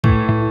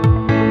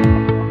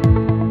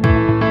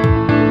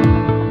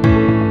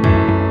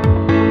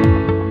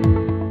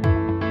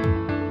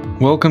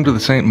Welcome to the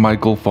St.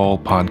 Michael Fall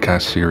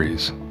podcast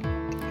series.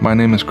 My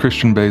name is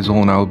Christian Basel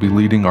and I will be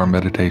leading our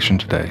meditation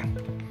today.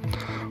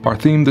 Our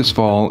theme this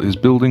fall is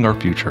Building Our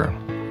Future.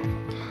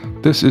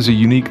 This is a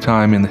unique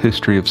time in the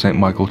history of St.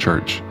 Michael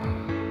Church.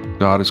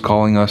 God is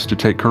calling us to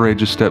take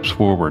courageous steps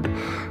forward.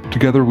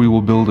 Together we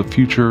will build a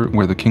future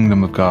where the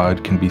kingdom of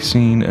God can be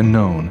seen and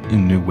known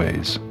in new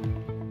ways.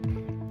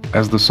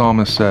 As the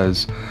psalmist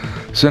says,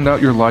 "Send out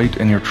your light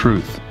and your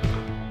truth,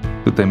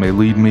 that they may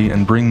lead me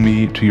and bring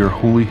me to your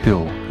holy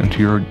hill and to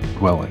your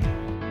dwelling."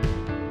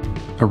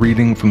 A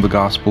reading from the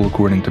Gospel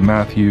according to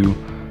Matthew,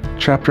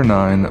 chapter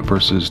 9,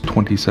 verses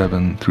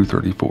 27 through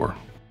 34.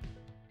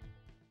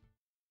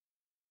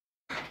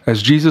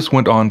 As Jesus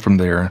went on from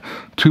there,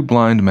 2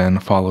 blind men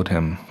followed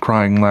him,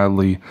 crying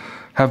loudly,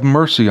 "Have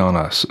mercy on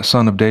us,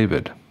 Son of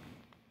David."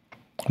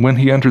 When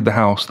he entered the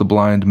house, the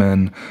blind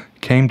men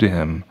came to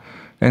him,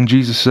 and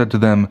Jesus said to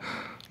them,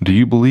 "Do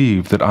you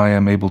believe that I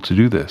am able to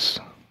do this?"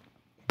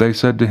 They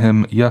said to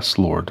him, "Yes,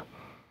 Lord."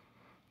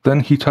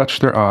 Then he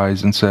touched their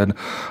eyes and said,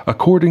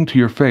 "According to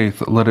your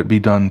faith, let it be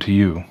done to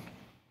you."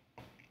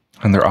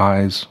 And their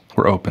eyes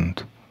were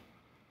opened.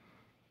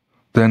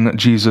 Then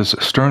Jesus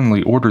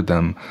sternly ordered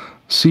them,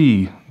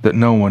 "See that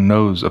no one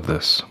knows of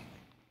this."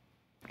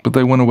 But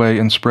they went away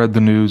and spread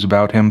the news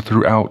about him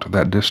throughout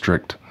that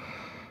district.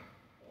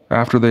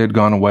 After they had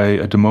gone away,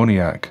 a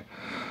demoniac,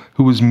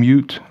 who was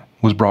mute,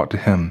 was brought to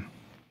him.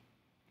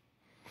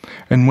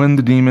 And when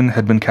the demon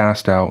had been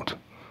cast out,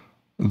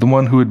 the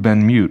one who had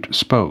been mute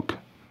spoke,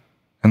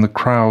 and the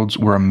crowds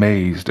were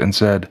amazed and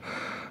said,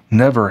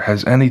 "Never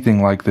has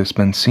anything like this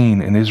been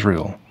seen in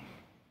Israel."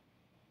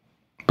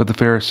 But the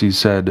Pharisees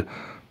said,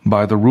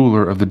 "By the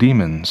ruler of the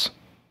demons,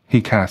 he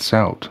casts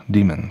out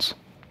demons."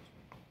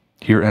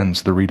 Here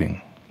ends the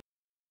reading.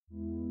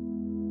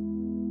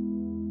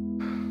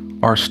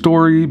 Our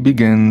story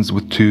begins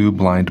with 2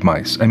 blind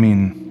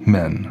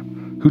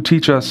men, who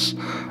teach us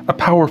a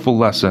powerful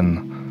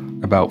lesson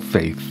about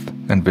faith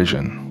and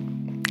vision,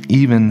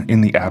 even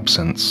in the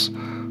absence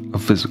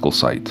of physical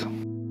sight.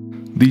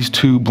 These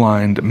 2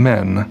 blind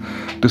men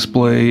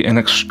display an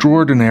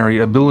extraordinary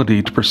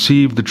ability to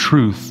perceive the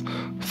truth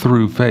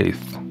through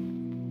faith.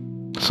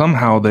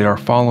 Somehow they are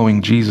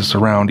following Jesus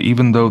around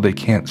even though they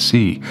can't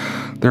see.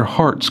 Their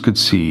hearts could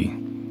see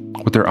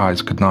what their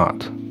eyes could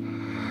not.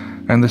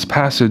 And this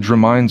passage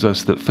reminds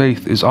us that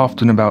faith is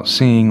often about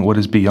seeing what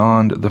is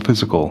beyond the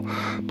physical,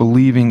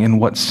 believing in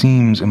what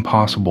seems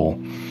impossible,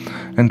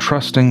 and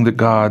trusting that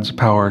God's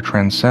power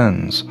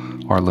transcends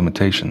our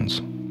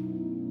limitations.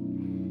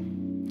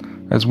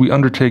 As we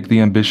undertake the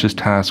ambitious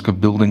task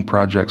of building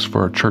projects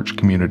for our church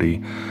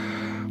community,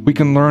 we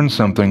can learn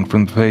something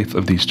from the faith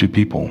of these 2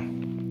 people.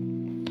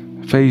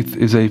 Faith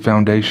is a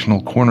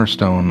foundational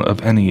cornerstone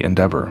of any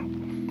endeavor.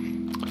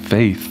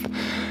 Faith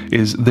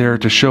is there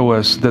to show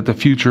us that the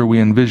future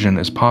we envision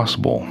is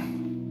possible.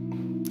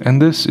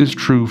 And this is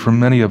true for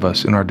many of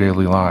us in our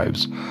daily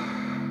lives.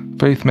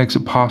 Faith makes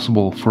it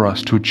possible for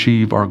us to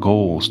achieve our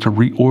goals, to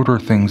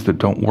reorder things that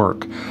don't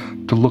work,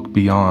 to look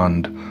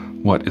beyond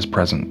what is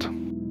present.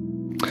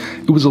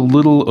 It was a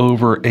little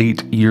over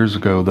 8 years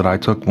ago that I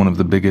took one of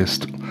the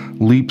biggest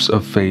leaps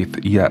of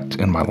faith yet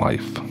in my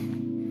life.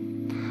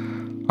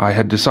 I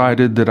had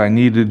decided that I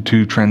needed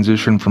to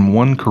transition from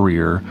one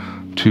career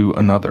to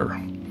another,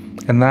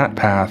 and that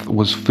path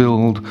was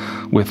filled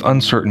with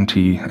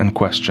uncertainty and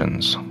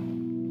questions.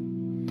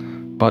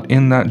 But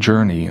in that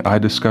journey, I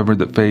discovered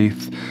that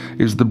faith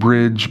is the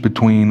bridge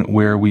between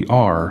where we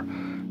are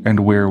and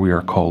where we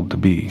are called to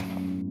be.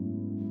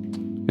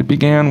 It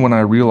began when I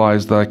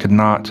realized that I could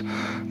not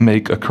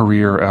make a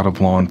career out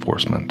of law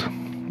enforcement.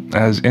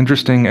 As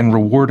interesting and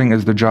rewarding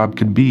as the job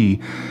could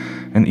be,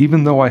 and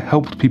even though I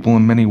helped people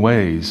in many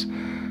ways,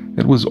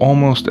 it was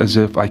almost as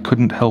if I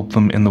couldn't help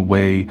them in the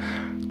way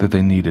that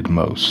they needed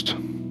most.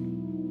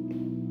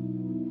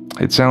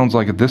 It sounds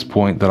like at this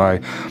point that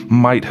I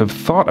might have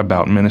thought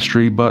about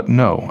ministry, but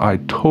no, I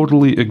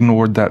totally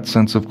ignored that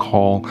sense of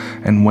call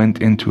and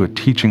went into a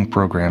teaching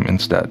program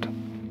instead.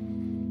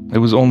 It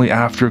was only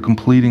after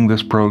completing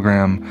this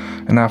program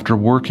and after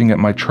working at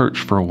my church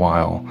for a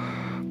while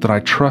that I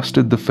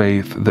trusted the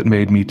faith that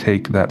made me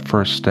take that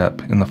first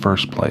step in the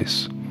first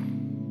place.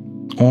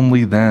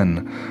 Only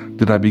then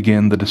did I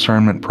begin the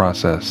discernment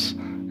process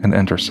and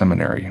enter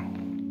seminary.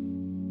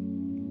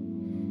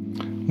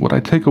 What I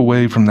take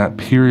away from that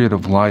period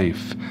of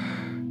life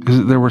is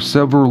that there were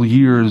several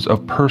years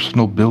of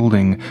personal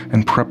building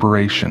and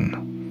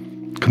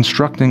preparation,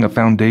 constructing a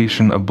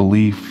foundation of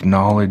belief,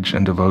 knowledge,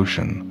 and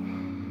devotion.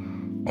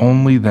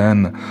 Only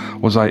then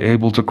was I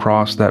able to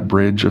cross that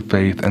bridge of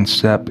faith and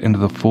step into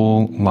the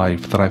full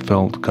life that I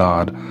felt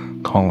God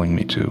calling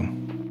me to.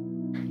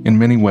 In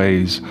many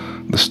ways,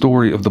 the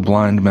story of the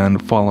blind men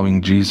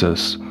following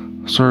Jesus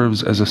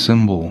serves as a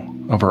symbol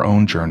of our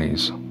own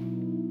journeys.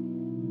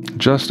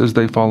 Just as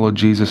they followed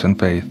Jesus in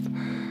faith,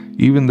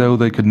 even though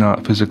they could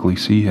not physically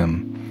see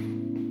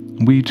him,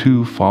 we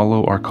too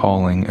follow our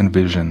calling and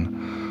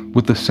vision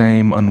with the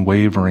same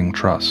unwavering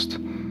trust,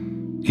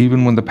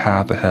 even when the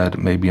path ahead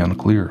may be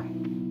unclear.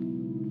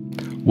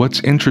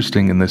 What's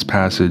interesting in this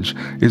passage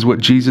is what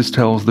Jesus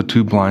tells the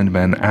two blind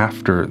men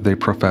after they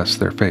profess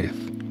their faith.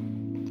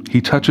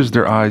 He touches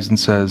their eyes and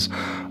says,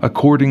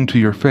 "According to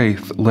your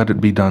faith, let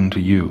it be done to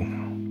you."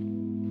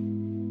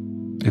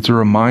 It's a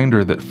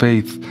reminder that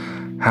faith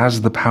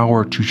has the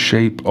power to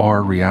shape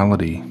our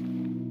reality.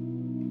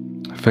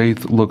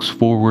 Faith looks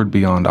forward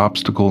beyond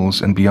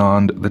obstacles and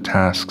beyond the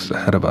tasks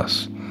ahead of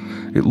us.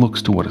 It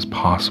looks to what is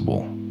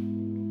possible.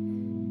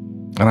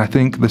 And I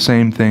think the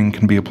same thing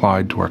can be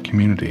applied to our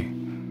community.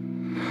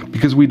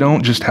 Because we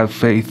don't just have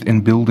faith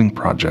in building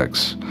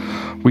projects.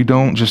 We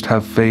don't just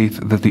have faith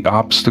that the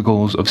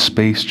obstacles of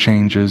space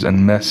changes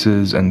and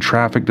messes and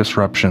traffic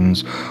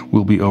disruptions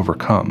will be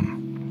overcome.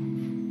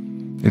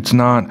 It's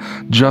not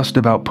just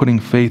about putting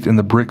faith in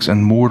the bricks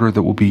and mortar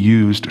that will be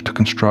used to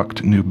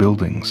construct new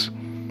buildings.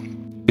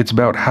 It's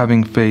about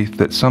having faith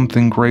that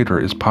something greater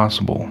is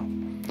possible.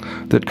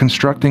 That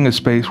constructing a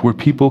space where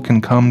people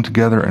can come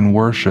together and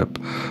worship,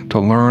 to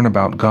learn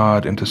about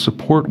God and to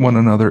support one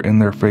another in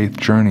their faith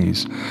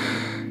journeys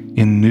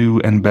in new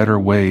and better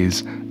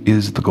ways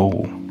is the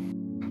goal.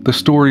 The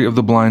story of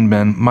the blind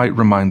men might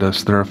remind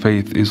us that our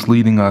faith is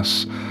leading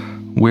us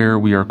where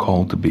we are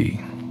called to be.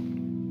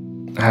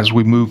 As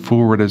we move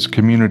forward as a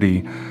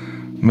community,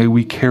 may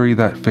we carry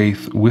that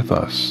faith with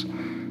us,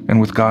 and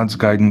with God's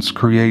guidance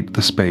create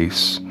the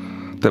space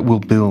that will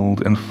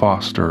build and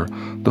foster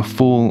the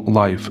full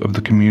life of the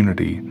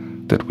community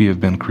that we have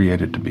been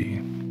created to be.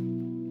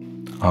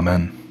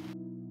 Amen.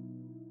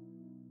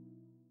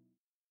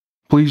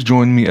 Please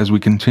join me as we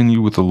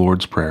continue with the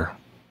Lord's Prayer.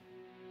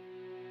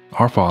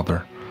 Our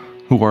Father,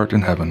 who art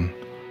in heaven,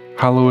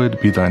 hallowed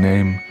be thy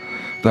name.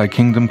 Thy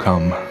kingdom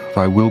come,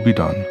 thy will be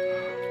done,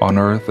 on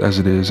earth as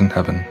it is in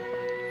heaven.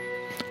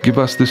 Give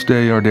us this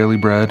day our daily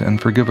bread, and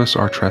forgive us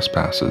our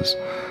trespasses,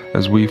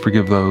 as we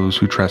forgive those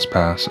who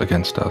trespass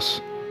against us.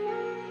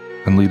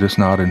 And lead us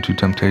not into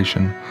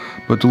temptation,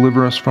 but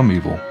deliver us from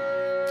evil.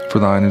 For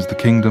thine is the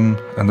kingdom,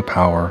 and the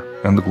power,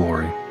 and the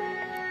glory,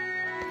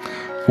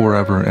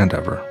 forever and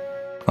ever.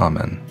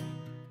 Amen.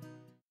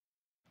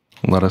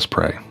 Let us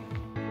pray.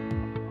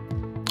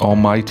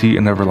 Almighty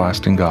and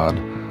everlasting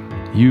God,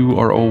 you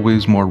are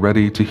always more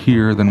ready to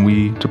hear than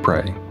we to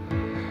pray,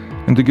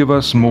 and to give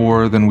us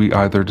more than we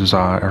either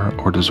desire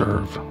or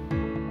deserve.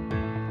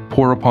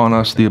 Pour upon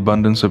us the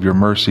abundance of your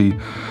mercy,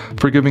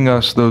 forgiving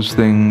us those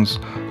things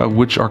of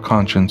which our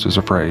conscience is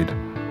afraid,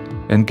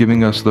 and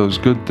giving us those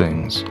good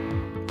things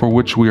for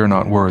which we are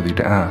not worthy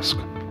to ask,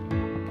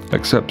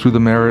 except through the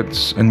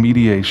merits and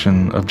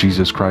mediation of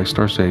Jesus Christ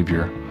our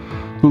Savior,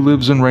 who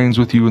lives and reigns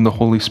with you in the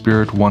Holy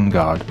Spirit, one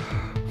God,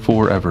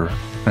 forever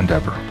and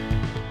ever.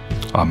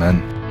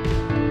 Amen.